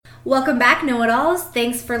Welcome back, know-it-alls.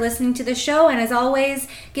 Thanks for listening to the show, and as always,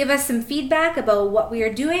 give us some feedback about what we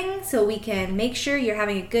are doing so we can make sure you're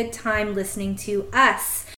having a good time listening to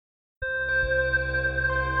us.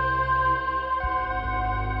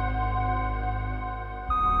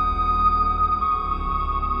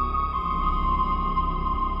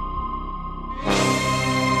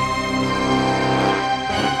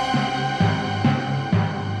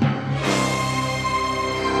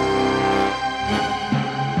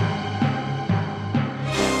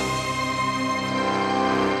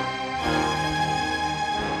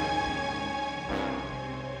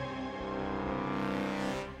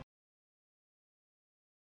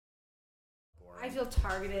 I feel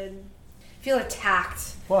targeted. I feel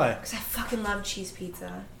attacked. Why? Because I fucking love cheese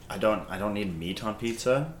pizza. I don't need meat on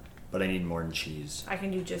pizza, but I need more than cheese. I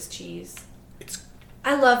can do just cheese. It's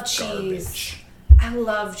I love cheese. garbage. I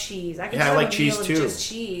love cheese. I can Yeah, I have like a cheese meal too. With just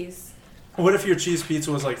cheese. What if your cheese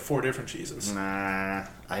pizza was like 4 different cheeses? Nah,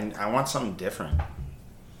 I want something different.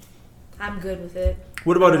 I'm good with it.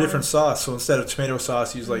 What about a different sauce? So instead of tomato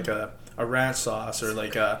sauce, use like a ranch sauce or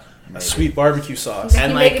like a sweet barbecue sauce. You're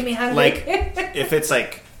And making me hungry. like if it's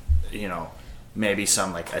like, maybe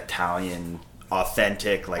some like Italian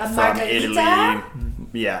authentic, like A from margherita? Italy,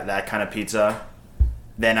 yeah, that kind of pizza,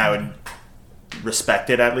 then I would respect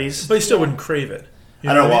it at least. But you still wouldn't crave it. You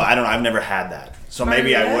I don't know. what Well, I don't know. I've never had that, so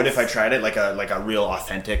maybe I would if I Margaritas? tried it, like a real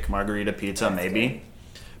authentic margarita pizza, maybe. good.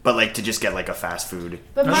 But like to just get like a fast food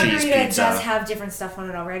But cheese margarita pizza. does have different stuff on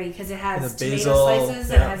it already because it has And the tomato basil, slices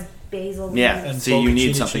and yeah. it has basil. Yeah, And see, you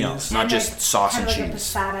need focaccia something cheese. else, not just sauce and kind of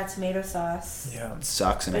cheese. Like a passata tomato sauce. Yeah. It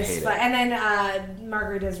sucks and I It's hate fun. it. And then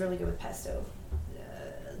margarita is really good with pesto.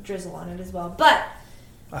 Drizzle on it as well. But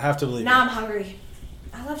I have to believe now it. I'm hungry.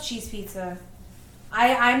 I love cheese pizza.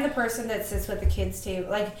 I'm the person that sits with the kids' table.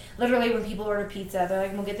 Like, literally, when people order pizza, they're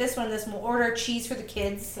like, we'll get this one, we'll order cheese for the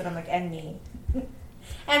kids. And I'm like, and me.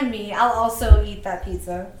 And me. I'll also eat that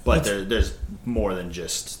pizza. But there's more than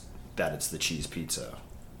just that. It's the cheese pizza.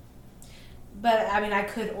 But, I mean, I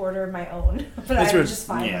could order my own. But That's I'm weird. just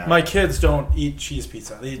fine. Yeah. My kids don't eat cheese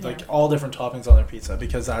pizza. They eat Yeah. like all different toppings on their pizza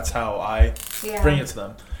because that's how I Yeah. bring it to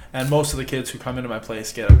them. And most of the kids who come into my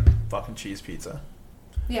place get a fucking cheese pizza.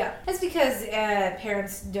 Yeah. That's because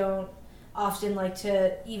parents don't often like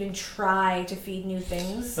to even try to feed new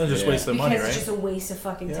things. They'll just Yeah. waste their Because money, it's right? just a waste of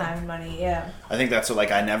fucking Yeah. time and money. Yeah. I think that's what,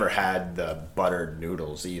 like, I never had the buttered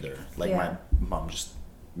noodles either. Like, Yeah. my mom just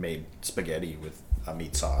made spaghetti with a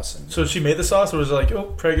meat sauce. And So she made the sauce, or was it like, oh,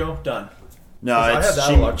 Prego, done? no, 'Cause I it's, had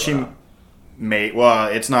that a lot she growing up. made, well,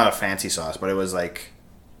 it's not a fancy sauce, but it was like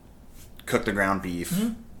cook the ground beef,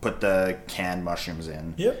 put the canned mushrooms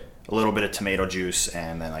in, Yep. a little bit of tomato juice,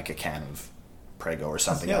 and then like a can of Prego or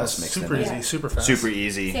something Yeah, else mixed super in easy, there. Yeah. super fast. Super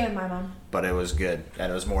easy, Same with my mom. but it was good.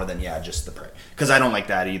 And it was more than, just the Prego. Because I don't like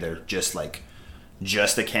that either. Just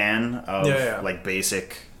a can of like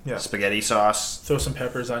basic Yeah. spaghetti sauce. Throw some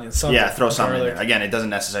peppers, onions, something. Yeah, throw some in garlic. there. Again, it doesn't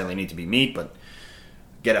necessarily need to be meat, but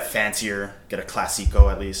get a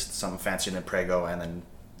Classico at least, something fancier than Prego, and then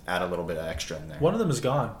add a little bit of extra in there. One of them is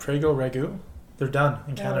gone. Prego Ragu. They're done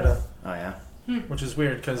in Canada, Oh yeah, which is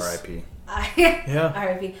weird because R.I.P. Yeah.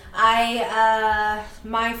 R.I.P.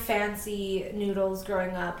 My fancy noodles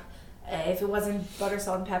growing up, if it wasn't butter,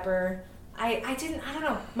 salt, and pepper, I don't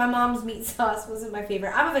know. My mom's meat sauce wasn't my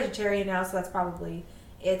favorite. I'm a vegetarian now, so that's probably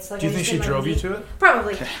it's like. Do you I think just she didn't like drove you meat. to it?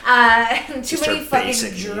 Probably. Too Just many her fucking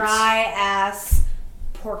basic needs. dry ass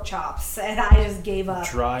pork chops, and I just gave up.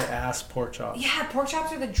 Dry ass pork chops. Yeah, pork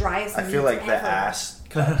chops are the driest. I feel meats like the ever. ass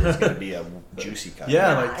cut is gonna be a juicy cut.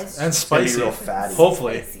 Yeah, Yeah, like it's and just gonna be spicy. real fatty.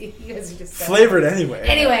 Hopefully, Spicy. You guys are just flavored anyway.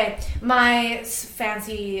 Anyway, my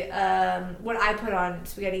fancy, what I put on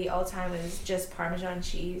spaghetti all the time is just Parmesan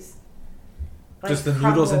cheese. Like Just the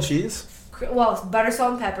noodles and crumbled- cheese. Well, butter,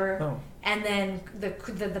 salt, and pepper, Oh, and then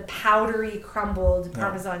the powdery crumbled Yeah.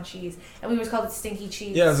 Parmesan cheese, and we always called it stinky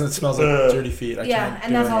cheese. yeah, it smells like Ugh. dirty feet. I Yeah, can't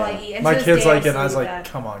and do that's it. all I eat. And My to this kids day, like it, and I was still like, eat that.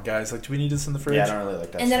 "Come on, guys! Like, do we need this in the fridge? Yeah, I don't really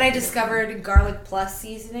like that. And then I stuff either. discovered garlic plus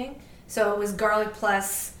seasoning, so it was garlic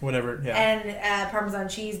plus Whatever. Yeah, and Parmesan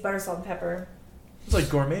cheese, butter, salt, and pepper. it's like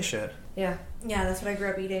gourmet shit. Yeah, that's what I grew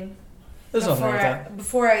up eating. There's nothing wrong with that.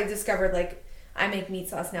 Before I discovered, like, I make meat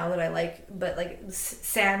sauce now that I like, but like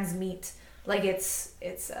sans meat, like it's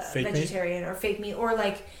Fake meat? vegetarian or fake meat, or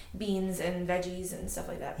like beans and veggies and stuff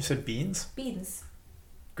like You that. said beans, Beans?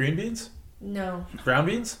 green beans, No, brown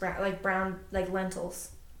beans, brown like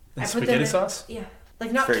lentils. and I put them spaghetti in- sauce. Yeah,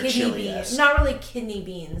 like not Very kidney chili-esque. beans, not really kidney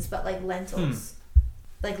beans, but like lentils,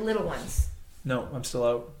 like little ones. No, I'm still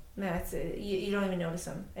out. No, it's you don't even notice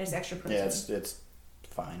them. It's extra protein. Yeah, it's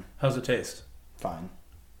fine. How's it taste? Fine.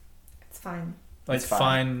 It's fine. Like It's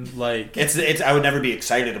fine. fine, like It's. I would never be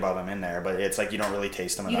excited about them in there, but it's like you don't really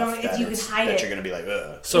taste them You enough don't- that, you can hide that it. you're gonna be like,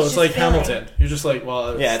 ugh. so It's it's just like filling. Hamilton. You're just like, well,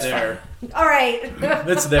 it's Yeah, it's there. All right.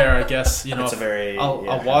 It's there, I guess. You know, It's a very- I'll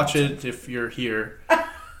yeah, watch Hamilton. it if you're here,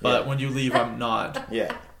 but when you leave, I'm not.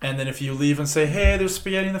 Yeah, And then if you leave and say, "Hey, there's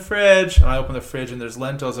spaghetti in the fridge," and I open the fridge and there's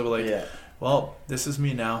lentils, I'll be like, yeah. "Well, this is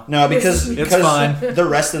me now." No, because It's because fine. the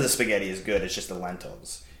rest of the spaghetti is good. It's just the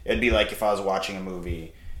lentils. It'd be like if I was watching a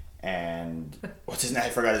movie and what's his name? I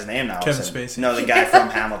forgot his name now. Kevin Spacey. No, the guy from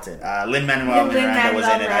Hamilton. Lin-Manuel Miranda was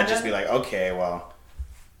in Lin-Manuel it. I'd just Miranda. be like, okay, well,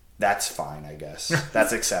 that's fine, I guess.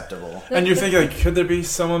 That's acceptable. And you're thinking, like, could there be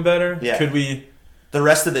someone better? Yeah. Could we? The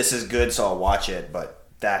rest of this is good, so I'll watch it, but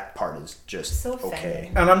that part is just So okay.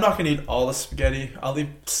 offending. And I'm not gonna eat all the spaghetti. I'll leave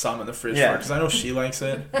some in the fridge Yeah. because I know she likes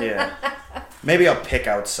it. Yeah. Maybe I'll pick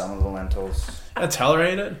out some of the lentils. And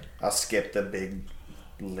tolerate it. I'll skip the big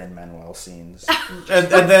Lin-Manuel scenes. And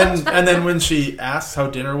then when she asks how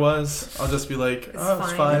dinner was, I'll just be like, It's "Oh, it's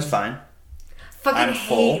fine." fine." It's fine. Fucking I'm hate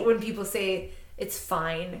full. when people say it's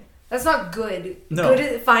fine. That's not good. No.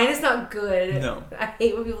 Fine is not good. No. I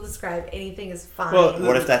hate when people describe anything as fine. Well,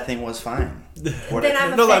 What if that thing was fine? What Then if,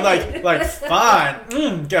 I'm No, offended. like fine.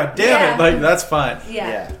 God damn Yeah. it! Like that's fine.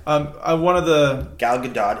 yeah. yeah. One of the Gal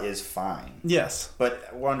Gadot is fine, yes,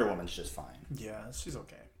 but Wonder Woman's just fine. yeah, she's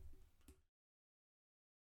okay.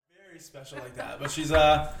 Very special like that, but she's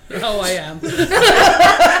Oh, I am.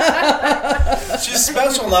 she's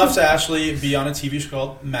special enough to actually be on a TV show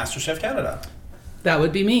called Masterchef Canada. That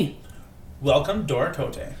would be me. Welcome, Dora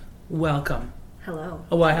Cote. Welcome. Hello.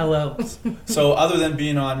 Oh, why, hello. So, other than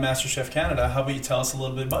being on Masterchef Canada, how about you tell us a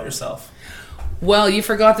little bit about yourself? Well, you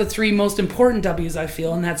forgot the 3 most important W's, I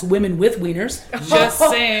feel, and that's women with wieners. Just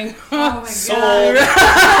saying. Oh my Sold.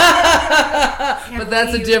 god. But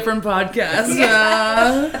that's a different podcast.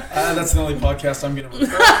 That's the only podcast I'm going to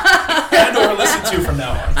record and or listen to from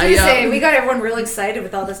now on. I was saying, we got everyone real excited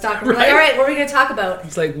with all this talk. We're like, Right. all right, what are we going to talk about?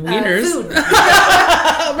 It's like wieners. Food.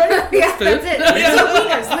 Yeah, Food. that's it. So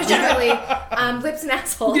wieners, legitimately. Lips and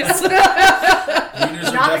assholes. Yes. Wieners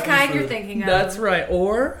are Not the definitely kind you're food. thinking of. That's right.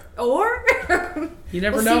 Or Or you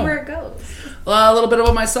never we'll know. see where it goes. A little bit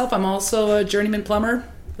about myself. I'm also a journeyman plumber.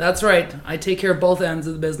 That's right. I take care of both ends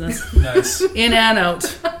of the business. Nice. In and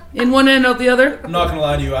out. In one end, out the other. I'm not going to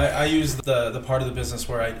lie to you. I use the part of the business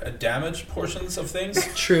where I damage portions of things,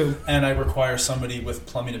 True. and I require somebody with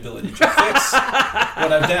plumbing ability to fix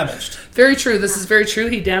what I've damaged. Very true. This is very true.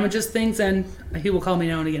 He damages things, and he will call me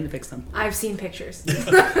now and again to fix them. I've seen pictures. more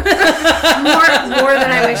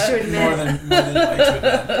than I wish to admit. More than you like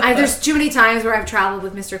to admit. There's too many times where I've traveled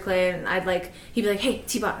with Mr. Clay and he'd be like, hey,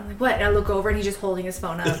 Teapot. I'm like, what? And I look over and he's just holding his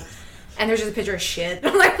phone up. And there's just a picture of shit.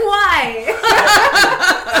 I'm like, why?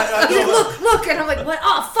 He's like, look. And I'm like, what?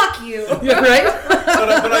 Oh, fuck you. Yeah, right?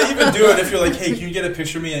 But I even do it if you're like, hey, can you get a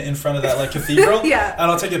picture of me in front of that like cathedral? Yeah.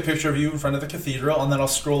 And I'll take a picture of you in front of the cathedral, and then I'll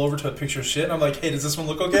scroll over to a picture of shit, and I'm like, hey, does this one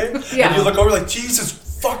look okay? Yeah. And you look over like, Jesus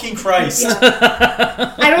fucking Christ.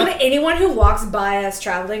 Yeah. I don't. Anyone who walks by us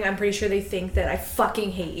traveling, I'm pretty sure they think that I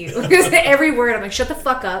fucking hate you. Because every word, I'm like, shut the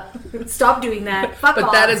fuck up. Stop doing that. Fuck But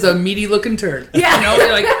off. that is a meaty looking turd. Yeah. You know,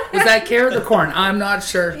 you're like, was that carrot or corn? I'm not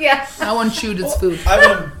sure. Yeah. That one chewed its food. I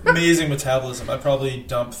have an amazing metabolism. I probably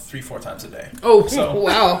dump 3-4 times a day. Oh, So-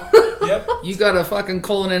 wow. Yep. You got a fucking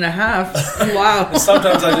colon and a half. Wow.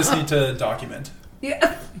 Sometimes I just need to document.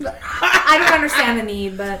 Yeah. I don't understand the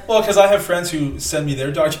need, but Well, because I have friends who send me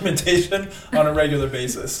their documentation on a regular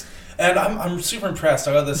basis. And I'm super impressed.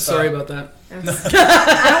 I got this. Sorry about that. I don't want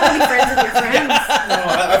to be friends with your friends.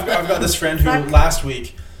 No, I've got this friend who last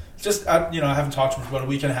week, I haven't talked to him for about a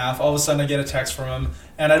week and a half. All of a sudden, I get a text from him,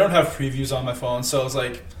 and I don't have previews on my phone, so I was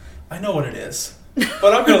like, I know what it is,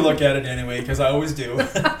 but I'm gonna look at it anyway because I always do.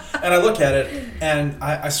 And I look at it, and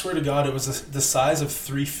I swear to God, it was the size of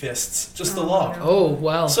 3 fists, just the log. no. Oh,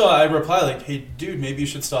 well. So I reply like, "Hey, dude, maybe you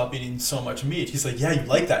should stop eating so much meat." He's like, "Yeah, you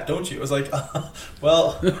like that, don't you?" I was like,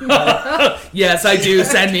 "Well, Yes, I do.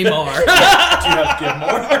 Send me more. do you have to get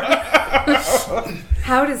more?"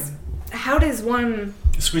 How does one?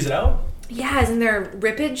 Squeeze it out. Yeah, isn't there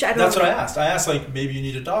rippage? I don't. That's what I asked. I asked like, maybe you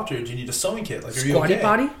need a doctor. Do you need a sewing kit? Like, are you Squatty okay?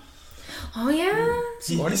 potty? Oh yeah.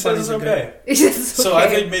 He Squatty says it's potties are good. okay. It's just So I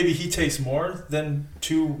okay. think maybe he takes more than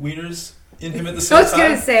 2 wieners in him at the I same was gonna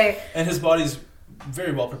time, say. and his body's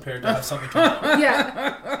very well prepared to have something come out.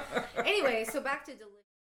 Yeah. Anyway, so back to delivery.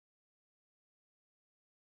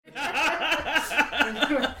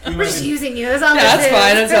 We're just using you. That's all That's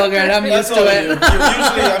fine. That's all good. I'm That's used all to I it. do.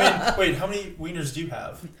 Usually, I mean, wait, how many wieners do you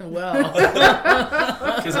have? Well,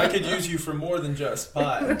 Because I could use you for more than just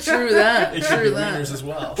pie. true that. It could True be that. wieners as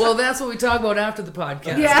well. Well, that's what we talk about after the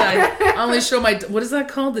podcast. Yeah. I only show my, what is that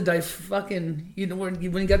called? The fucking, you know, when you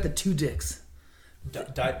got the two dicks.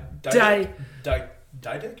 Didic?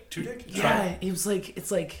 Two dick? Yeah, it was like,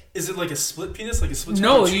 it's like. Is it like a split penis? Like a split?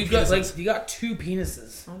 No, two you got penises? you got two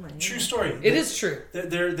penises. Oh my God. True story. It is true.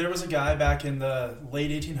 There was a guy back in the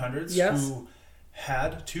late 1800s Yes. who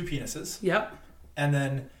had two penises, Yep. and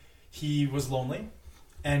then he was lonely,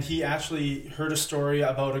 and he actually heard a story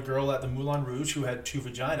about a girl at the Moulin Rouge who had two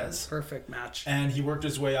vaginas. Perfect match. And he worked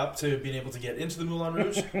his way up to being able to get into the Moulin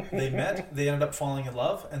Rouge. They met. They ended up falling in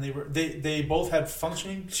love, and they both had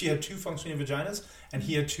functioning. She had two functioning vaginas, and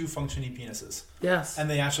he had two functioning penises. Yes. And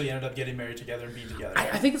they actually ended up getting married together and being together.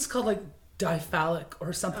 I think it's called like diphallic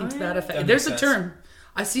or something to that effect. That There's makes a sense. term.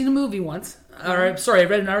 I seen a movie once. Or sorry, I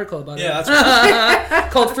read an article about it. Yeah, that's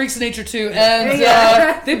right. Called Freaks of Nature 2,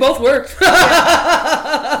 and they both worked.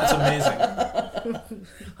 That's amazing.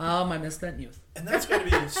 My misspent youth. And that's going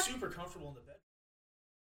to be super comfortable in the bed.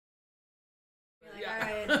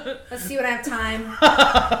 All right, let's see what I have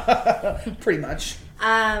time. Pretty much.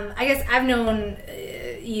 I guess I've known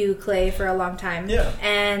you, Clay, for a long time. Yeah.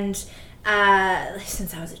 And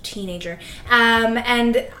since I was a teenager.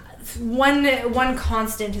 And one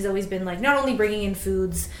constant has always been like not only bringing in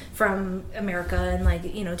foods from America and like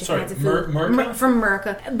different kinds of food from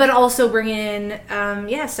America, but also bringing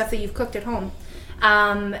in stuff that you've cooked at home.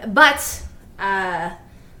 I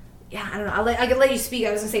don't know. I could let you speak.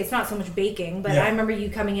 I was gonna say it's not so much baking, but I remember you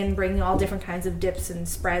coming in bringing all different kinds of dips and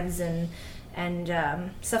spreads and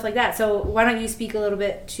stuff like that. So why don't you speak a little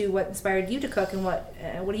bit to what inspired you to cook and what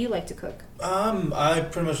do you like to cook? I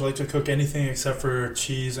pretty much like to cook anything except for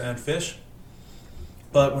cheese and fish.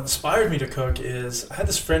 But what inspired me to cook is I had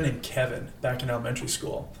this friend named Kevin back in elementary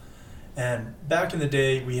school. And back in the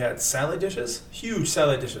day, we had salad dishes, huge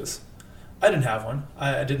salad dishes. I didn't have one.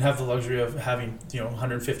 I didn't have the luxury of having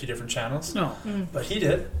 150 different channels. No. But he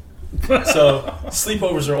did. So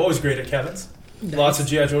sleepovers are always great at Kevin's. Nice. Lots of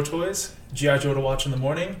G.I. Joe toys, G.I. Joe to watch in the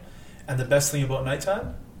morning. And the best thing about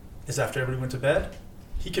nighttime is after everybody went to bed,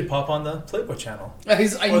 he could pop on the Playboy channel. I Or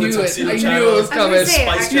the knew it. Tuxedo I knew Channel. it was I coming. was gonna say,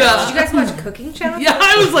 Spice actually, Channel. did you guys watch Cooking Channel? Yeah,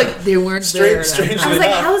 I was like, they weren't there. Strangely I was like,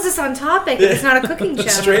 enough. how is this on topic if it's not a cooking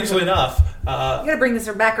channel? Strangely enough, You gotta bring this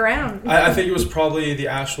back around. I think it was probably the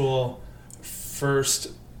actual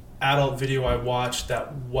first adult video I watched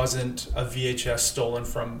that wasn't a VHS stolen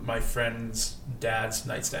from my friend's dad's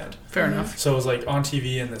nightstand. Fair enough. So it was like on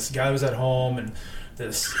TV, and this guy was at home, and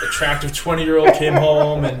this attractive 20-year-old came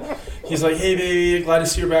home, and he's like, "Hey, baby, glad to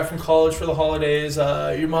see you're back from college for the holidays.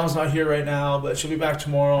 Your mom's not here right now, but she'll be back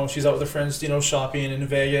tomorrow. She's out with her friends, shopping in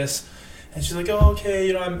Vegas." And she's like, "Oh,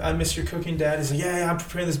 okay, I miss your cooking, Dad." He's like, "Yeah, I'm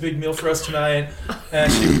preparing this big meal for us tonight."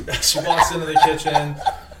 And she walks into the kitchen.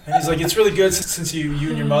 And he's like, "It's really good since you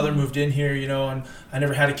and your mother moved in here, and I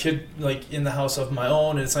never had a kid like in the house of my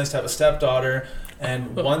own, and it's nice to have a stepdaughter."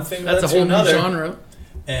 And one thing led That's a to whole new another, genre.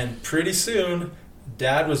 and pretty soon,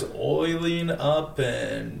 Dad was oiling up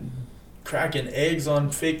and cracking eggs on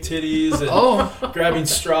fake titties and grabbing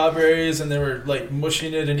strawberries, and they were like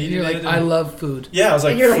mushing it and eating You're like, it. I love food. Yeah, I was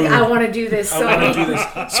like, And you're food. like, I want to do this. I want to do this.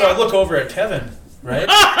 So I look over at Kevin, right?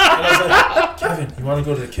 And I was like, "Kevin, you want to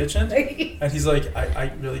go to the kitchen?" And he's like,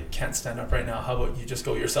 I really can't stand up right now. How about you just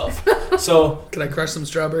go yourself? So Can I crush some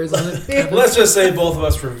strawberries on it? let's just say both of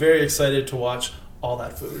us were very excited to watch all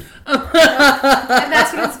that food. And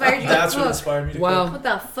that's what inspired you That's to what cook. inspired me to Wow. cook. What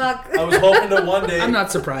the fuck? I was hoping to one day I'm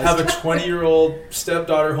not surprised. have a 20-year-old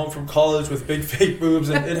stepdaughter home from college with big fake boobs,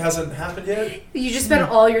 and it hasn't happened yet. You just spent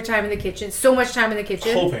all your time in the kitchen, so much time in the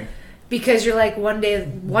kitchen. Hoping. Because you're like, one day,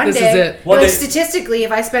 This is it. One like day- statistically,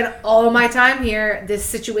 if I spend all of my time here, this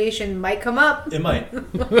situation might come up. It might.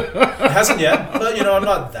 It hasn't yet, but I'm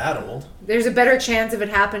not that old. There's a better chance of it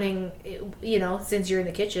happening, since you're in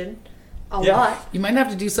the kitchen. A Yeah. lot. You might have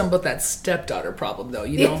to do something about that stepdaughter problem, though.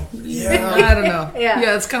 Yeah. Yeah. I don't know.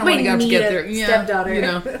 Yeah. It's kind of when you Might have to need get a there. Yeah. stepdaughter.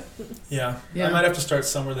 Yeah. Yeah. I might have to start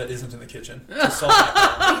somewhere that isn't in the kitchen to solve that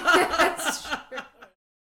problem. That's true.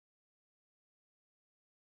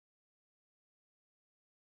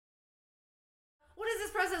 What is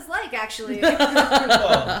this process like, actually?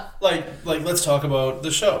 Well, like let's talk about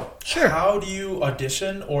the show. Sure. How do you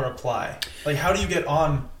audition or apply? Like, how do you get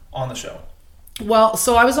on the show? Well,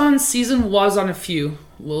 so I was on a few.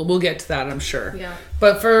 We'll get to that, I'm sure. Yeah.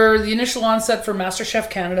 But for the initial onset for Masterchef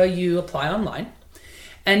Canada, you apply online.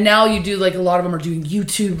 And now you do like a lot of them are doing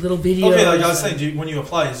YouTube little videos. Okay, like I was saying, when you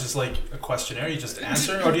apply, is just like a questionnaire you just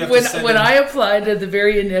answer, or do you have to send when I applied at the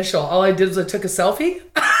very initial, all I did was I took a selfie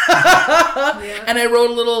and I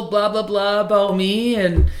wrote a little blah blah blah about me,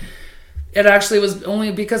 and it actually was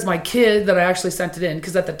only because my kid that I actually sent it in,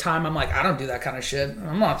 because at the time I'm like, I don't do that kind of shit.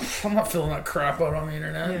 I'm not filling that crap out on the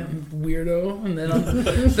internet, weirdo. And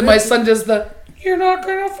then my son does you're not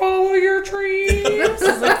gonna follow your dreams. I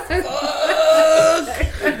was like, fuck.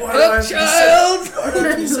 Why do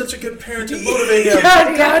I be such a good parent to motivate him?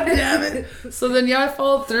 God damn it. So then, I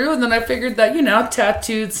followed through, and then I figured that,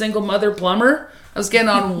 tattooed single mother plumber, I was getting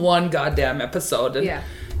on one goddamn episode.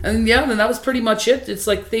 And then that was pretty much it. It's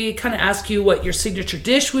like they kind of ask you what your signature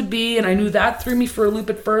dish would be, and I knew that threw me for a loop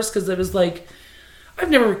at first, because it was like, I've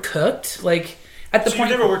never cooked. Like, at the point...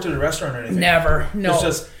 you never worked at a restaurant or anything? Never, no. It's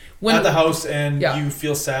just... at the house, and you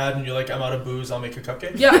feel sad, and you're like, I'm out of booze, I'll make a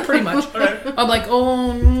cupcake? Yeah, pretty much. I'm like,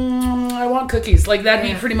 I want cookies. Like, that'd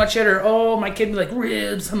be pretty much it. Or, my kid would be like,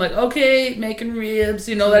 ribs. I'm like, okay, making ribs.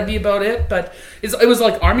 That'd be about it. But it was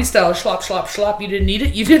like army style, slop, slop, slop. You didn't eat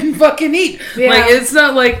it, you didn't fucking eat. Yeah. Like, it's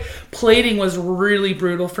not like plating was really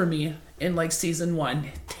brutal for me in like season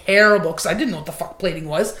 1. Terrible, because I didn't know what the fuck plating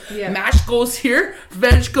was. Mash goes here,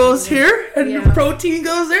 veg goes here, and protein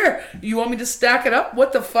goes there. You want me to stack it up?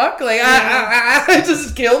 What the fuck? Like, it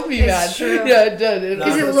just killed me, man. True. Yeah, it did.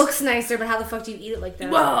 Because it looks nicer, but how the fuck do you eat it like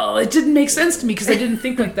that? Well, it didn't make sense to me, because I didn't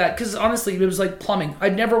think like that. Because honestly, it was like plumbing.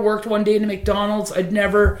 I'd never worked one day in a McDonald's. I'd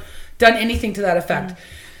never done anything to that effect.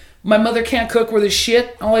 My mother can't cook worth a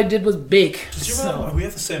shit. All I did was bake. Does your mom? We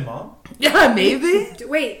have the same mom? Yeah, maybe.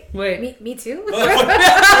 Wait. Me too? I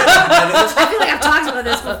feel like I've talked about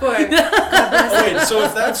this before. Wait, so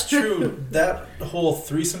if that's true, that whole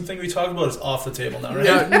threesome thing we talked about is off the table now,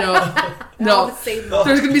 right? No.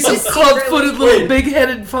 There's going to be some club-footed little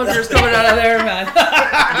big-headed fuckers coming out of there, man.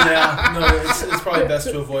 It's probably best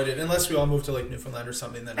to avoid it. Unless we all move to like Newfoundland or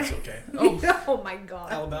something, then it's okay. Oh my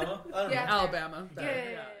God. Alabama? I don't know. Alabama.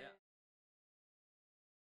 Yeah.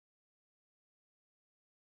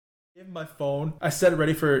 In my phone, I set it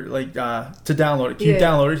ready for like to download it. Can you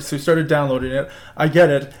download it? So we started downloading it. I get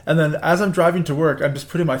it, and then as I'm driving to work, I'm just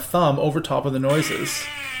putting my thumb over top of the noises,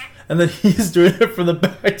 and then he's doing it from the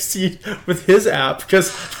back seat with his app,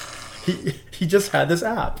 because he just had this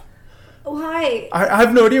app. Why? I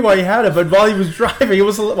have no idea why he had it, but while I was driving, it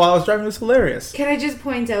was hilarious. Can I just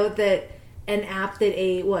point out that an app that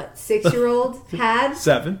a 6-year-old had?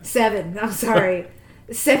 Seven. I'm sorry.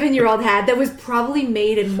 7-year-old had that was probably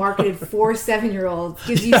made and marketed for 7-year-olds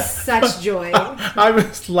gives you such joy. I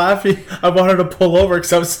was laughing. I wanted to pull over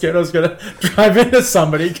because I was scared I was going to drive into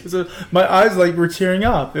somebody because my eyes were tearing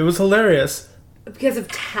up. It was hilarious. Because of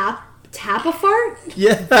tap-a-fart?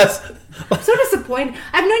 Yes. I'm so disappointed.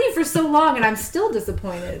 I've known you for so long and I'm still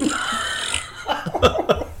disappointed.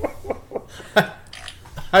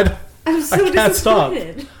 I'm so disappointed. Stop.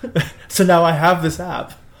 So now I have this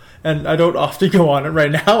app. And I don't often go on it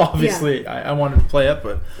right now. Obviously, I wanted to play it,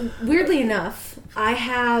 but weirdly enough, I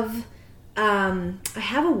have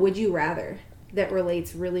a would you rather that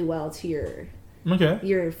relates really well to your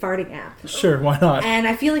farting app. Sure, why not? And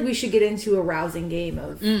I feel like we should get into a rousing game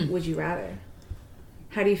of would you rather.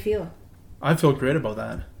 How do you feel? I feel great about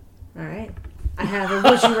that. All right, I have a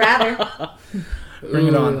would you rather. Bring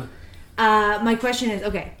it on. My question is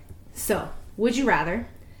so would you rather?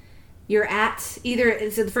 You're at so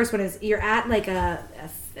the first one is you're at like a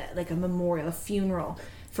memorial, a funeral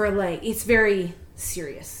for it's very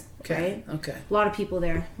serious, right? Okay. A lot of people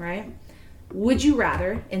there, right? Would you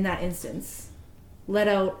rather, in that instance, let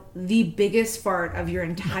out the biggest fart of your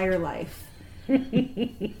entire life,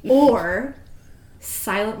 or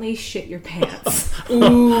silently shit your pants?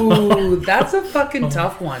 Ooh, that's a fucking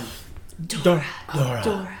tough one. Dora.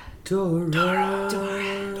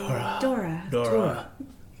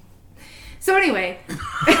 So anyway,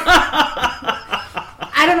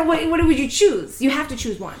 I don't know, what would you choose? You have to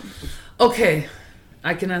choose one. Okay.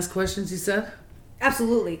 I can ask questions, you said?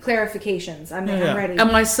 Absolutely. Clarifications. I'm ready. Am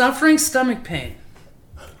I suffering stomach pain?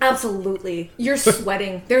 Absolutely. You're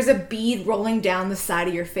sweating. There's a bead rolling down the side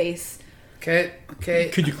of your face. Okay.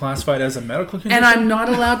 Could you classify it as a medical condition? And I'm not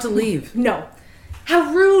allowed to leave. No.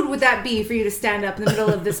 How rude would that be for you to stand up in the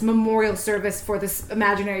middle of this memorial service for this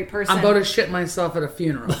imaginary person? I'm about to shit myself at a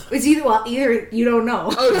funeral. It's either you don't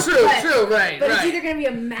know. Oh, true, right. But it's either going to be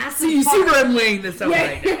a massive fart. You see where I'm weighing this out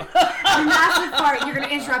right now. A massive fart, you're going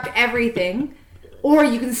to interrupt everything. Or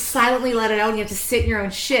you can silently let it out and you have to sit in your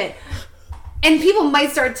own shit. And people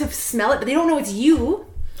might start to smell it, but they don't know it's you.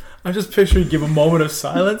 I'm just picturing give a moment of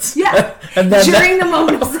silence. Yeah. And then during the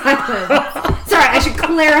moment of silence. Sorry, I should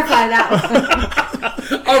clarify that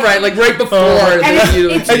one. All right, like right before.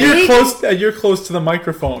 And you're close to the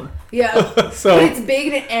microphone. Yeah. So but it's big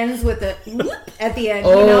and it ends with a whoop at the end.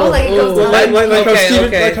 You know, like it goes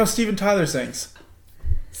like how Steven Tyler sings.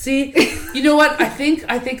 See, you know what? I think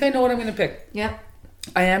I know what I'm going to pick. Yep.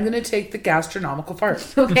 I am going to take the gastronomical fart.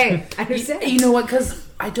 Okay, I understand. You know what? Because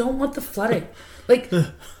I don't want the flooding. Like,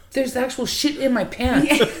 there's actual shit in my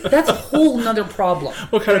pants. Yeah. That's a whole nother problem.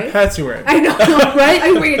 What kind of pants you wearing? I know, right?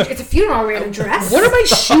 It's a funeral. I'm wearing a dress. What are my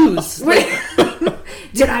shoes?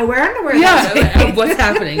 Did I wear underwear? Yeah, what's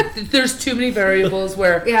happening? There's too many variables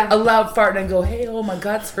where a loud fart and I go, hey, oh, my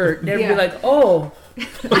guts hurt. And everybody be like, oh,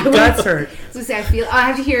 my guts hurt. So I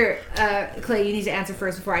have to hear, Clay, you need to answer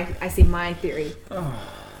first before I say my theory. Oh.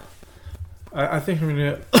 I think I'm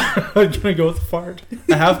gonna go with the fart.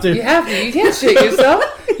 I have to. You have to. You can't shit yourself.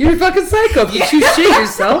 You're a fucking psycho. You choose shit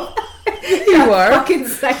yourself. You are. Fucking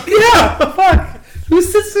psycho. Yeah, fuck. Who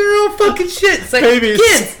sits in their own fucking shit? It's like babies.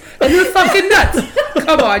 Kids. And they're fucking nuts.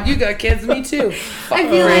 Come on, you got kids. Me too. I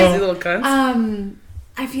feel crazy little cunts.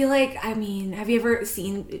 I feel like, have you ever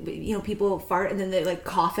seen, people fart and then they like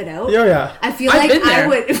cough it out? Yeah, yeah. I feel like I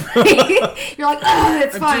would. You're like, oh,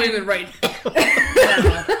 it's fine. I'm doing it right.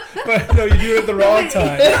 But no, you do it at the wrong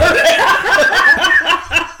time.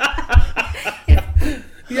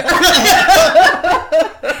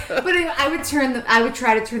 But I would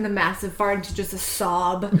try to turn the massive fart into just a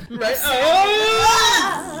sob. Right.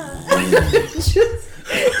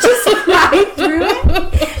 Just ride through it,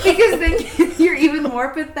 because then you're even more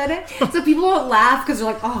pathetic. So people won't laugh because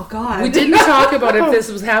they're like, "Oh God." We didn't talk about if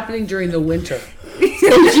this was happening during the winter.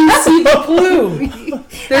 Did you see the plume?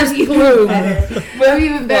 There's plume.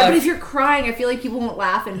 Even better. But if you're crying, I feel like people won't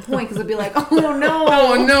laugh and point because they'll be like, "Oh no,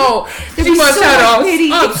 oh no, she must have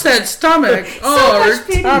an upset stomach. Her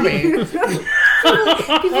tummy."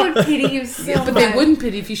 People would pity you so much. But they wouldn't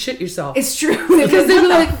pity if you shit yourself. It's true, because they'd be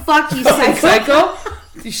like, "Fuck you, psycho."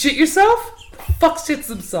 You shit yourself? Fuck shits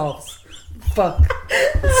themselves. Fuck.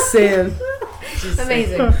 Sam.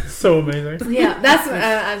 Amazing. So amazing. Yeah,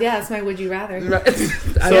 that's my would you rather. Right.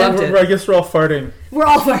 I loved it. I guess we're all farting. We're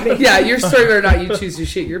all farting. Yeah, your story or not, you choose to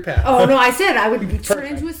shit your pants. Oh no, I said I would turn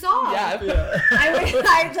into a song. Yeah.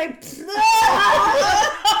 I'd like.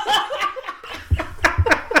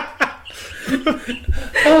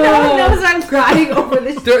 No one knows I'm crying over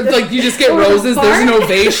this. Like you just get roses. There's an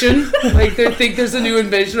ovation. Like they think there's a new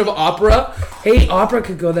invention of opera. Hey, opera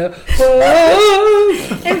could go there.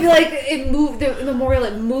 And like it moved. The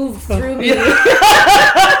memorial moved through me. Yeah.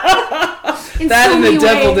 That and the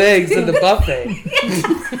deviled eggs in the buffet.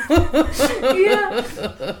 Yeah.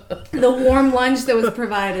 The warm lunch that was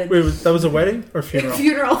provided. Wait, that was a wedding or funeral?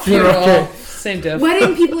 Funeral. Okay. Same diff.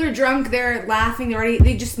 Wedding people are drunk. They're laughing.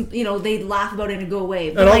 They just they laugh about it and go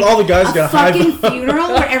away. But and all the guys got high. Fucking funeral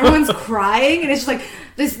where everyone's crying and it's just like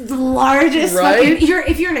this largest fucking.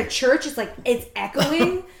 If you're in a church, it's like it's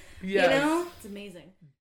echoing. Yeah. It's amazing.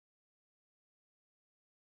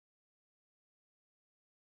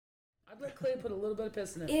 I'd let Clay put a little bit of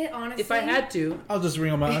piss in it. Honestly, if I had to, I'll just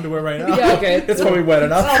wring on my underwear right now. Yeah, okay. It's probably wet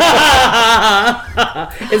enough.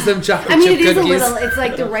 Is them chocolate I mean, chip it is cookies. a little. It's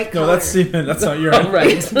like the right color. No, that's semen. That's not urine.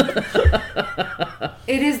 Right.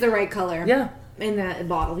 It is the right color. Yeah. In the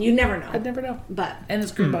bottle, you never know. I'd never know. But and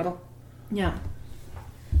it's green bottle. Yeah.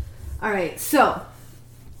 All right, so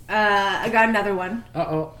I got another one.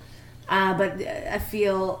 Uh-oh. But I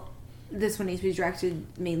feel this one needs to be directed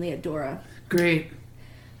mainly at Dora. Great.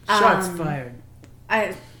 Shots fired.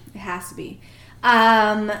 It has to be.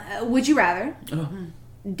 Would you rather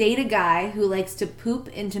date a guy who likes to poop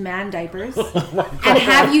into man diapers and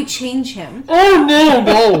have you change him? Oh, no.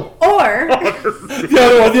 Or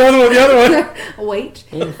The other one. wait.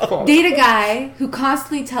 Date a guy who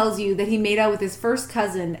constantly tells you that he made out with his first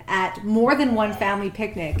cousin at more than one family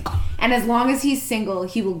picnic, and as long as he's single,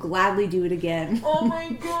 he will gladly do it again. Oh my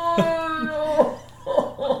God.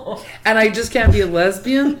 And I just can't be a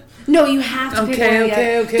lesbian? No, you have to pick one.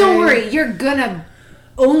 Okay. Don't worry, you're gonna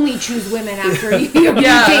only choose women after you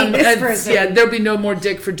date this person. Yeah, there'll be no more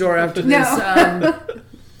dick for Dora after this. No.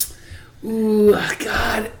 Ooh,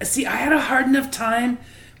 God. See, I had a hard enough time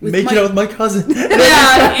with making out with my cousin.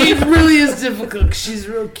 Yeah, it really is difficult 'cause she's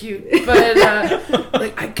real cute. But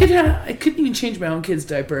like I couldn't even change my own kid's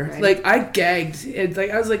diaper. Right. Like I gagged. It's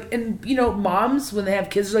like I was like, and moms when they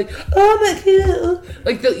have kids are like, oh my God,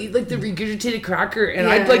 like they'll eat like the regurgitated cracker, and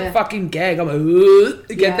I'd like fucking gag. I'm like,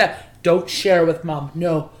 get that. Don't share with mom.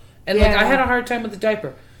 No. And like I had a hard time with the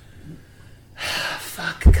diaper.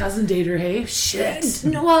 Fuck, cousin dater, hey? Shit.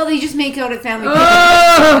 No, well, they just make out at family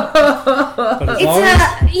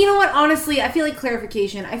picnics. You know what? Honestly, I feel like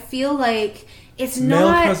clarification. I feel like it's Male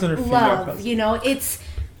not cousin or female love. cousin? It's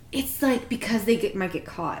It's like because they might get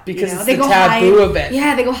caught. Because it's they the go taboo hide, of it.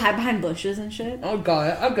 Yeah, they go hide behind bushes and shit. Oh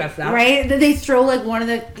god, I've got that. Right? They throw like one of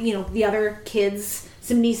the the other kids,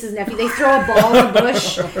 some nieces, nephews. They throw a ball in the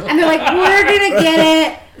bush, and they're like, "We're gonna get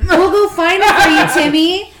it. We'll go find it for you,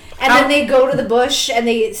 Timmy." And then they go to the bush and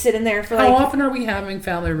they sit in there for like. How often are we having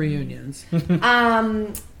family reunions?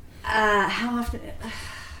 How often?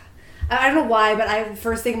 I don't know why, but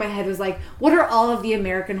first thing in my head was like, what are all of the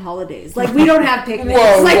American holidays? Like, we don't have picnics.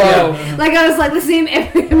 Whoa. Like I was like, let's name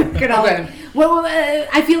every American holiday. Okay. Well,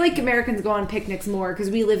 I feel like Americans go on picnics more because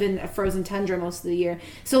we live in a frozen tundra most of the year.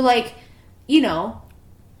 So, like, how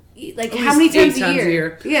many times a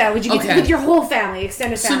year? Yeah, would you get with your whole family,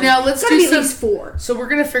 extended family? So now let's do at least 4. So we're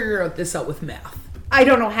gonna figure this out with math. I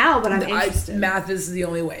don't know how, but I'm interested. Math is the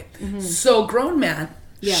only way. Mm-hmm. So grown man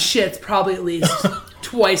shits probably at least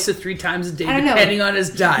twice to 3 times a day, depending on his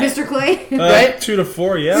diet. Mr. Clay? Right? 2 to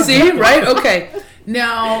 4, yeah. See, right? Okay.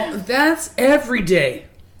 Now, that's every day.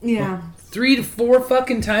 Yeah. 3 to 4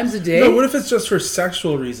 fucking times a day? No, what if it's just for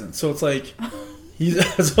sexual reasons? So it's like...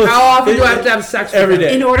 How often do I have to have sex with every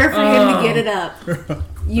day? In order for him to get it up,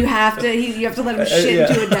 you have to let him shit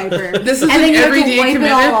into a diaper. This is and then you have to everyday wipe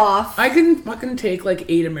commitment. it all off. I can fucking take like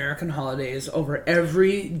 8 American holidays over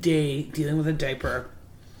every day dealing with a diaper.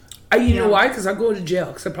 You know why? Because I'll go to jail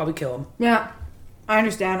because I'd probably kill him. Yeah, I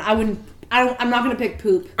understand. I'm not going to pick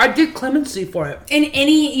poop. I did clemency for it.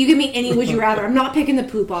 You give me any would you rather. I'm not picking the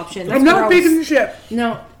poop option. That's I'm not gross. picking the shit.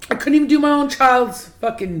 No. I couldn't even do my own child's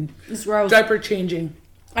fucking diaper changing.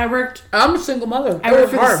 I'm a single mother. I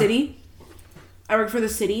worked for the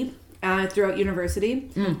city. Throughout university,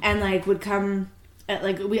 and like would come at,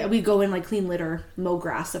 like we go in like clean litter, mow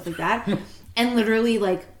grass, stuff like that, and literally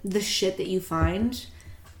like the shit that you find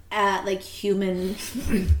at like human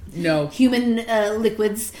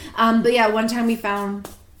liquids. But yeah, one time we found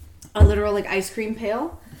a literal like ice cream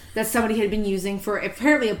pail that somebody had been using for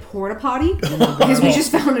apparently a porta potty because we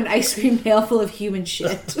just found an ice cream pail full of human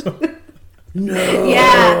shit. No.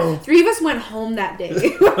 Yeah. 3 of us went home that day. We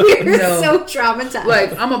were so traumatized.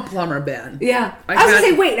 Like, I'm a plumber, Ben. Yeah. I was going to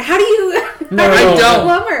say, wait, how do you... No, I don't.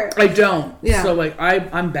 Plumber? I don't. Yeah. So, like,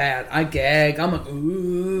 I'm bad. I gag. I'm like,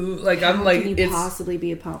 ooh. Like, I'm like... Can you possibly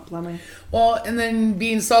be a plumber? Well, and then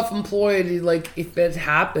being self-employed, like, if it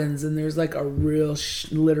happens and there's, like, a real,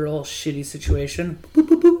 literal shitty situation, boop,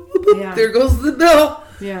 boop, boop, boop, boop, yeah. There goes the bill.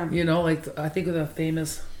 Yeah. Like, I think the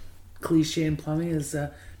famous cliche in plumbing is...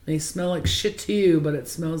 They smell like shit to you, but it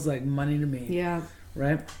smells like money to me. Yeah.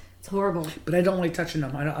 Right? It's horrible. But I don't like touching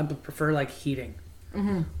them. I prefer like heating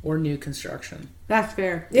or new construction. That's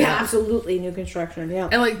fair. Yeah, absolutely. New construction. Yeah.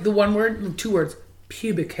 And like the 2 words,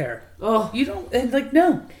 pubic hair. Oh. You don't, and like,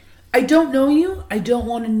 no. I don't know you. I don't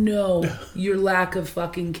want to know your lack of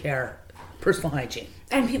fucking care. Personal hygiene.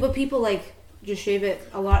 And people like just shave it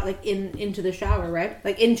a lot like into the shower, right?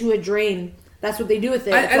 Like into a drain. That's what they do with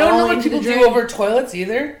it. I don't know what people do over toilets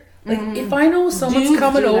either. Like, if I know someone's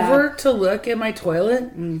coming over to look at my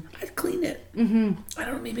toilet, I'd clean it. Mm-hmm. I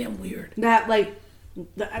don't know, maybe I'm weird. That, like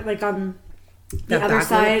on the other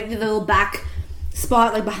side, the little back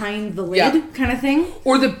spot, like behind the lid kind of thing.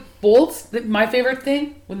 Or the bolts. My favorite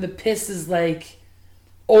thing, when the piss is, like,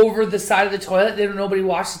 over the side of the toilet, nobody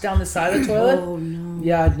washes down the side of the toilet. Oh, no.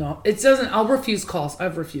 Yeah, no. It doesn't. I'll refuse calls.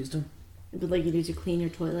 I've refused them. But like you need to clean your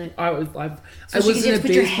toilet. I was you in a just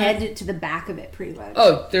put your basement. head to the back of it pretty much.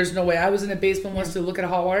 Oh, there's no way. I was in a basement once to look at a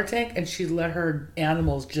hot water tank, and she let her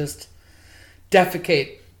animals just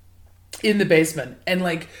defecate in the basement. And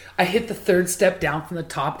like I hit the 3rd step down from the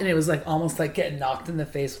top, and it was like almost like getting knocked in the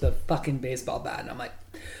face with a fucking baseball bat. And I'm like,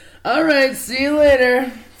 all right, see you later.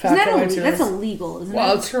 That's illegal, isn't it?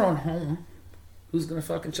 Well, it's her own home. Who's gonna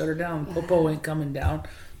fucking shut her down? Popo ain't coming down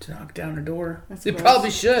to knock down her door. They probably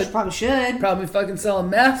should. Probably fucking selling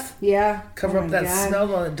meth. Yeah. Cover up that smell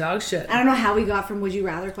of all the dog shit. I don't know how we got from would you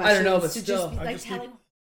rather questions. I don't know, but to still. Just be, like, telling...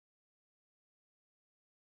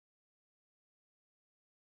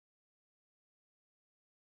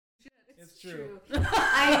 It's true.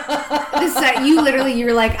 You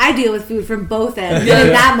were like, I deal with food from both ends. And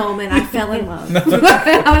in that moment, I fell in love.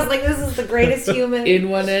 I was like, this is the greatest human. In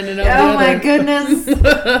one end and out the other. Oh my goodness.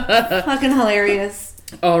 Fucking hilarious.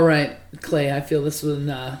 All right, Clay, I feel this one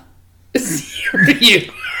is for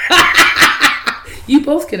you. You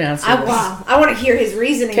both can answer this. Wow. I want to hear his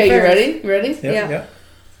reasoning Okay, first. you ready? Yeah.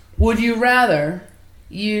 Would you rather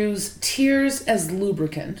use tears as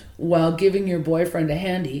lubricant while giving your boyfriend a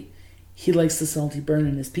handy? He likes the salty burn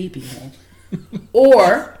in his pee-pee hole.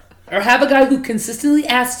 or have a guy who consistently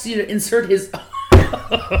asks you to insert his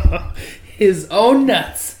own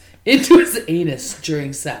nuts into his anus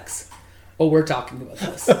during sex. Oh, we're talking about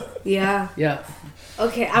this. Yeah. Yeah.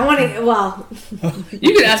 Okay, I want to. Well,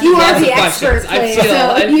 You can ask me you are lots of the expert, questions. Clay,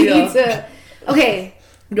 I so you feel. need to. Okay.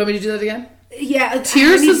 You want me to do that again? Yeah.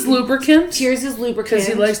 Tears is lubricant. Tears is lubricant. Because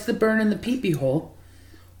he likes to burn in the pee-pee hole.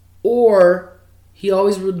 Or he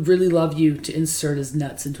always would really love you to insert his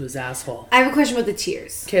nuts into his asshole. I have a question about the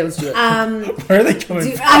tears. Okay, let's do it. Where are they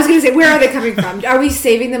coming from? I was going to say, where are they coming from? Are we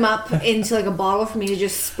saving them up into like a bottle for me to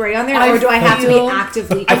just spray on there? Or do I have to be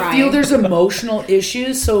actively crying? I feel there's emotional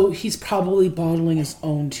issues, so he's probably bottling his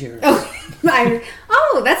own tears.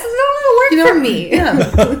 That's a little work for me.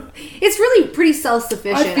 Yeah. It's really pretty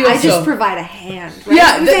self-sufficient. I just so. provide a hand. Right?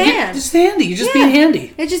 Yeah, It's a hand. just handy. You're just being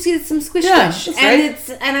handy. It just gets some squish Yeah, squish. that's And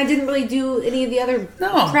right. and I didn't really do any of the other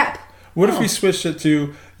prep. What if we switched it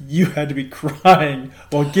to you had to be crying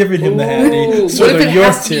while giving him the handy? So what if they're it your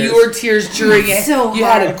has to be tears. your tears during it? So You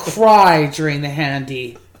had hard. to cry during the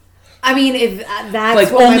handy. I mean, if that's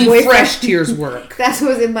Like what my only boyfriend... fresh tears work. That's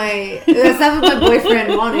what was in my... That's not what my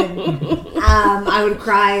boyfriend wanted. I would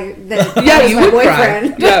cry. That was you my would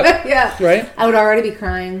boyfriend. cry. Yeah. Yeah. Right? I would already be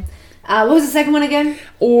crying. What was the second one again?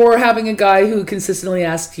 Or having a guy who consistently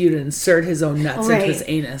asks you to insert his own nuts Right. into his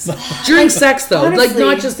anus. During sex, though. Like, honestly,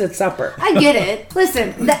 not just at supper. I get it.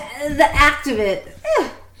 Listen, the act of it...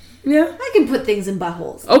 Yeah. I can put things in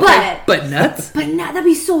buttholes. Okay. But nuts? But not, that'd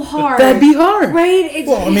be so hard. That'd be hard. Right?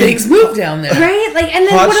 It's, Things move down there. right? Like, and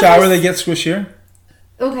then Hot what if shower, I- they get squishier.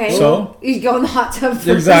 Okay. So? You go in the hot tub first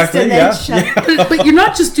Exactly, and then yeah. shut. But you're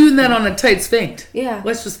not just doing that on a tight sphinct. Yeah.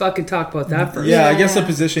 Let's just fucking talk about that first. Yeah, I guess Yeah. the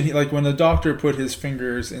position, like when the doctor put his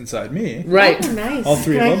fingers inside me. Right. Oh, nice. All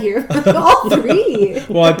three Can of I hear? All three.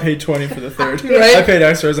 Well, I paid 20 for the third. Right. I paid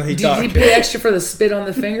extra as a Did doc. he pay extra for the spit on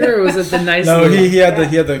the finger, or was it the nice No, little... he had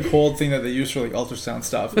the cold thing that they use for like ultrasound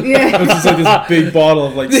stuff. Yeah. It's just like this big bottle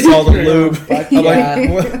of like solid lube. I'm yeah. like,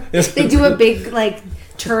 what is They do a big, like,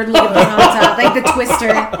 turd looking thing on top. Like the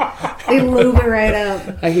twister. They lube it right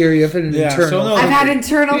up. I hear you. I've had an Yeah, so internal. no, I've had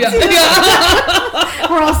internal Yeah. too. Yeah.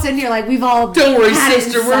 We're all sitting here like we've all Don't worry, had it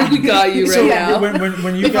sister. inside. We got you right So now.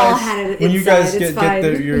 when you We've all guys had it when you guys inside,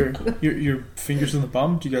 it's get fine. your fingers in the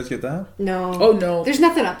bum, do you guys get that? No. Oh, no. There's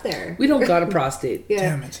nothing up there. We don't got a prostate. Yeah.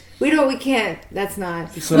 Damn it. We can't. That's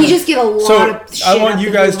not. So- we just get a lot So of shit I want up you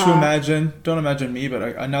the guys to hoo-ha. imagine. Don't imagine me, but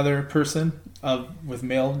another person with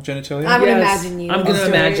male genitalia. I'm gonna Yes, imagine you. I'm gonna Sorry.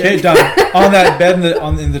 imagine. Okay, done. On that bed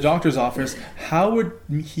in the doctor's office, how would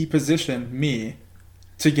he position me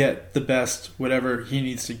to get the best whatever he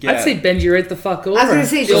needs to get? I'd say bend you right the fuck over. I was gonna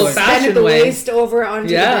say The just old-fashioned bend at the way. waist over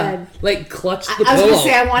onto Yeah. the bed. Like clutch the I was pillow. gonna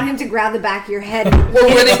say I want him to grab the back of your head. Or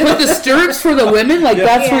where they put the stirrups for the women, like Yeah.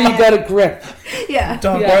 that's where you Yeah. got a grip. Yeah.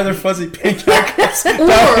 Don, Yeah. why are there fuzzy pink ankles down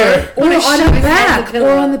Or here? Wanna on shove the his head in back. the pillow.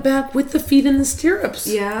 Or on the back with the feet in the stirrups.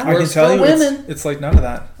 Yeah. I can Works tell for you, women. it's like none of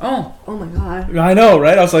that. Oh. Oh my god. I know,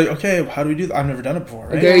 right? I was like, okay, how do we do that? I've never done it before,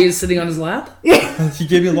 right? There he is sitting on his lap. He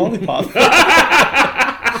gave me a lollipop.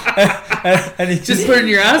 and he Just put it in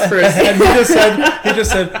your ass first. and he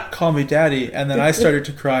just said, call me daddy. And then I started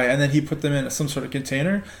to cry. And then he put them in some sort of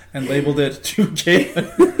container and labeled it to Caitlin.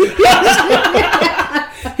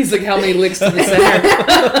 He's like, how many licks to the center?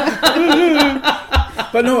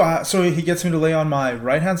 But no, so he gets me to lay on my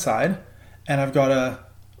right hand side, and I've got to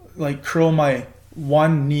like curl my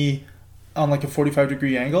one knee on like a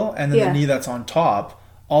 45-degree angle, and then Yeah. the knee that's on top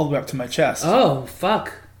all the way up to my chest. Oh,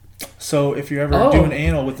 fuck. So if you're ever Oh. doing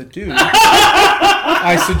anal with a dude,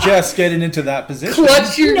 I suggest getting into that position.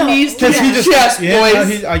 Clutch your No. knees to Because the he just, chest, yeah,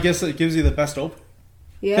 boys. I guess it gives you the best open.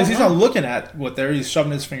 Yeah. Because he's not looking at what there, he's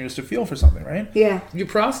shoving his fingers to feel for something, right? Yeah. Your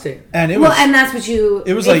prostate. And it Well, was and that's what you.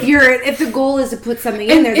 It was if like- if the goal is to put something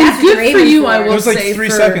in And- there, and that's what good you're for aiming you, for. I it will was like say 3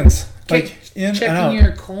 for- seconds. Like in and Checking out.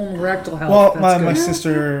 your colon rectal health. Well, That's my good.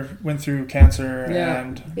 sister went through cancer, Yeah.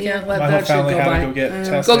 and Can't let my whole that shit family go had by. to go get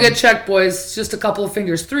tested. Go get checked, boys. Just a couple of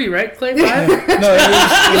fingers. 3, right, Clay? 5? No, it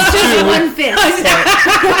was Just 2. one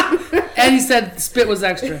fist. And he said spit was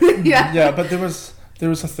extra. Yeah. Yeah, but there was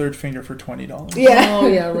a third finger for $20. Yeah. Oh,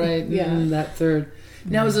 yeah, right. Yeah. That third.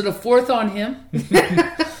 Now, is it a fourth on him? I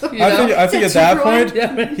think at that point,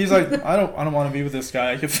 Yeah. he's like, I don't want to be with this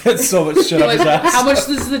guy. I can fit so much shit up Like, his ass. how much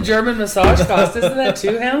does the German massage cost? Isn't that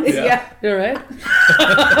 2 pounds? Yeah. You're right.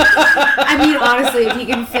 I mean, honestly, if he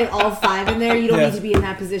can fit all 5 in there, you don't Yeah. need to be in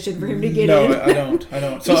that position for him to get No, in. I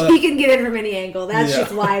don't. So he can get in from any angle. That Yeah.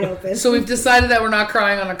 shit's wide open. So we've decided that we're not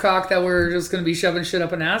crying on a cock, that we're just going to be shoving shit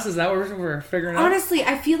up an ass. Is that what we're figuring out? Honestly,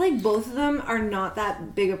 I feel like both of them are not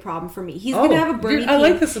that big a problem for me. He's Oh, gonna have a burning. I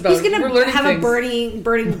like this about He's it. gonna We're learning have things. a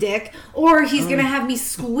burning dick, or he's gonna have me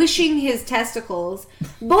squishing his testicles.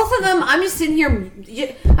 Both of them, I'm just sitting here.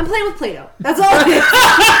 I'm playing with Play-Doh. That's all it is.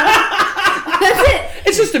 That's it.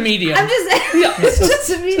 It's just a medium. I'm just Yeah. it's just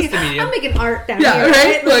a medium. Just a medium. I'm making art down Yeah, here.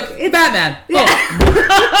 right? Look, Look, it's Batman. Yeah.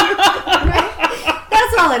 Oh, right?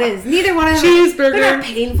 That's all it is. Neither one of them. Cheeseburger. They're not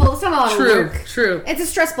painful. It's not a lot of work. true. It's a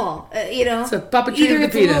stress ball. It's a puppetry Either of the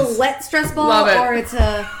it's a penis. little wet stress ball Love it. or it's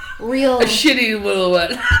a real. A shitty little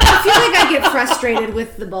one. I feel like I get frustrated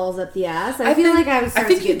with the balls up the ass. I feel like I was. I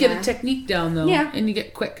think you get a technique down though. Yeah. And you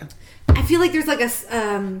get quick. I feel like there's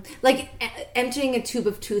like emptying a tube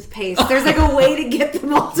of toothpaste. There's like a way to get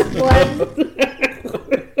them all to blend.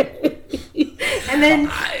 And then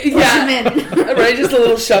push them in. Right, just a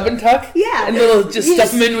little shove and tuck. Yeah. And just You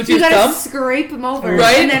stuff them in with your you gotta thumb. scrape them over.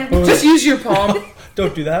 Right? And then Just use your palm.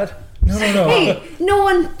 Don't do that. No. hey, no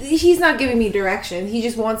one. He's not giving me direction. He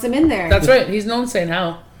just wants them in there. That's right. He's known saying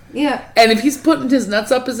how. Yeah. And if he's putting his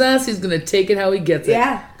nuts up his ass, he's going to take it how he gets it.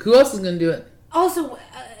 Yeah. Who else is going to do it? Also,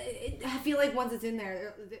 I feel like once it's in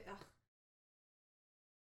there.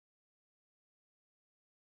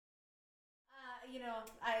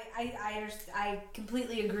 I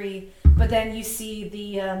completely agree. But then you see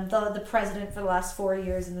the president for the last 4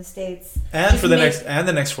 years in the States, And for the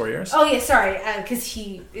next 4 years. Oh yeah, sorry, because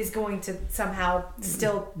he is going to somehow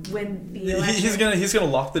still win the election. He's gonna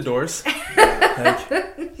lock the doors.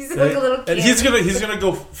 He's like a little kid. And he's gonna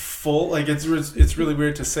go full. Like it's really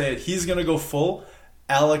weird to say it. He's gonna go full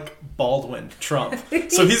Alec Baldwin Trump.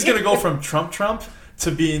 So he's gonna go from Trump to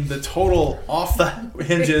being the total off the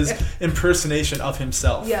hinges impersonation of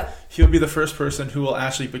himself. Yeah. He'll be the first person who will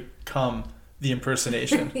actually become the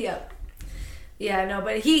impersonation. Yeah, no,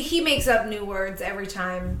 but he makes up new words every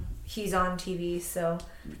time he's on TV, so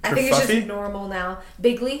I think it's Kerfuffy? just normal now.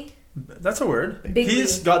 Bigly? That's a word. Bigly.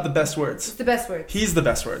 He's got the best words. It's the best words. He's the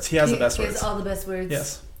best words. He has the best He words. has all the best words.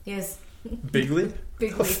 Yes. Yes. Bigly?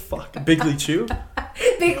 Bigly. Oh, fuck. Bigly Chew?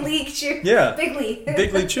 Big League Chew. Yeah. Bigly.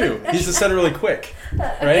 Bigly Chew. He's just said it really quick.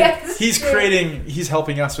 Right? Yes, He's true. he's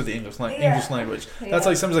helping us with the English language. That's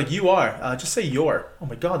like someone's like, you are. Just say your. Oh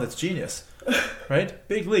my god, that's genius. Right?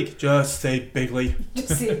 Big league. Just say bigly.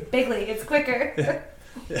 Just say Bigly. It's quicker.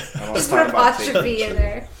 Just Just put apostrophe in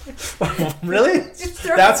there. Really? Just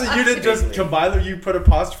throw That's what you did. apostrophe. Just combine them. You put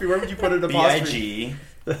apostrophe. Where would you put an apostrophe? B-I-G.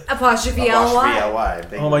 Apostrophe L-Y. L-Y.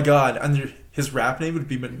 Oh my god. And his rap name would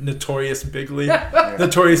be Notorious Bigly.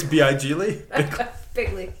 Notorious B.I.G.ly.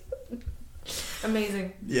 Bigly.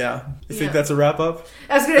 Amazing. Yeah. You think Yeah. that's a wrap up?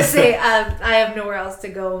 I was gonna say I have nowhere else to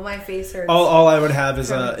go. My face hurts. All I would have is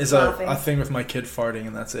Laughing. a thing with my kid farting,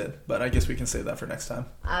 and that's it. But I guess we can save that for next time.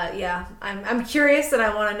 Yeah, I'm curious and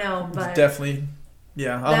I want to know. But Definitely.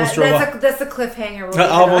 Yeah. I almost drove off. that's the cliffhanger. I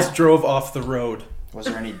almost drove off the road. Was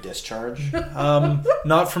there any discharge?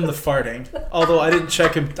 Not from the farting. Although I didn't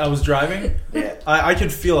check him. I was driving. Yeah. I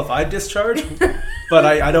could feel if I discharge, but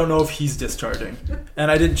I don't know if he's discharging. And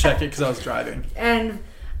I didn't check it because I was driving. And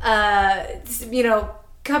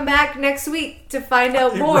come back next week to find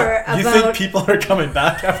out more You about. think people are coming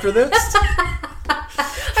back after this?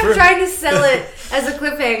 I'm trying to sell it as a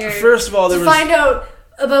cliffhanger. First of all, there to was find out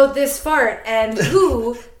about this fart and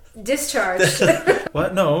who discharged.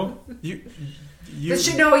 what? No, you.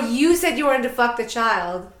 No, you said you wanted to fuck the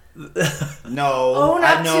child. No, Own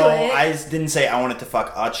up to it. I didn't say I wanted to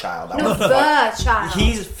fuck a child. I No, wanted to the fuck. child.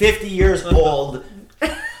 He's 50 years old.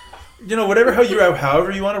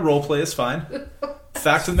 However you want to role play is fine.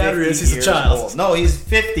 Fact of the matter is, 50 he's a years child. old. No, he's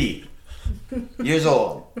 50 years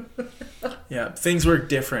old. Yeah, things work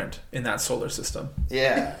different in that solar system.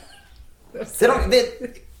 Yeah. They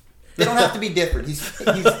don't have to be different. He's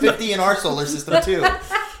 50 in our solar system too.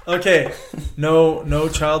 Okay, no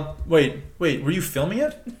child. Wait, were you filming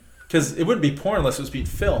it? Because it wouldn't be porn unless it was being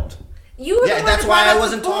filmed. Yeah, that's why I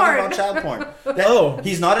wasn't talking about child porn.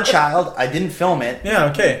 He's not a child. I didn't film it. Yeah,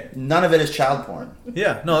 okay. None of it is child porn.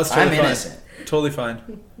 Yeah, no, that's totally I'm fine. innocent. Totally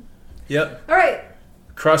fine. Yep. All right.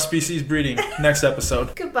 Cross-species breeding. Next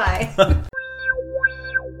episode. Goodbye.